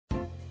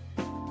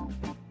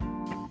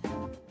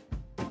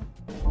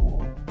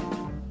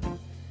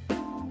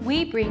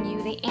we bring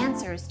you the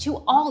answers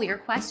to all your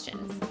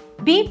questions.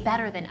 Be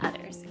better than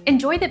others.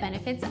 Enjoy the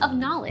benefits of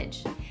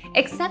knowledge.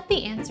 Accept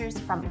the answers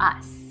from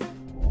us.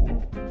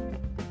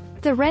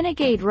 The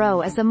Renegade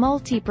row is a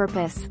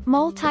multi-purpose,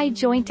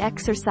 multi-joint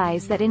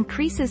exercise that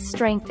increases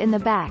strength in the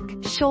back,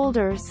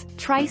 shoulders,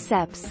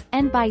 triceps,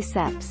 and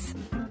biceps.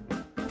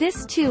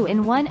 This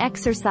 2-in-1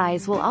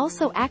 exercise will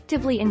also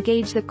actively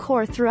engage the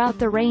core throughout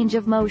the range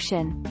of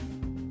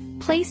motion.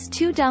 Place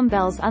 2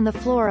 dumbbells on the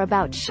floor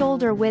about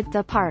shoulder width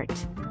apart.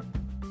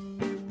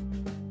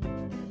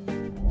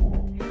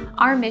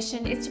 Our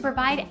mission is to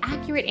provide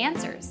accurate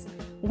answers.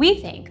 We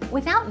think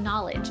without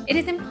knowledge, it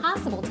is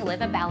impossible to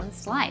live a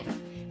balanced life.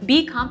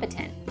 Be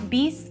competent,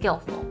 be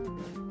skillful.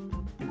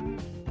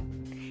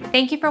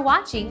 Thank you for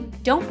watching.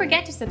 Don't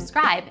forget to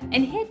subscribe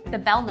and hit the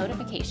bell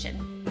notification.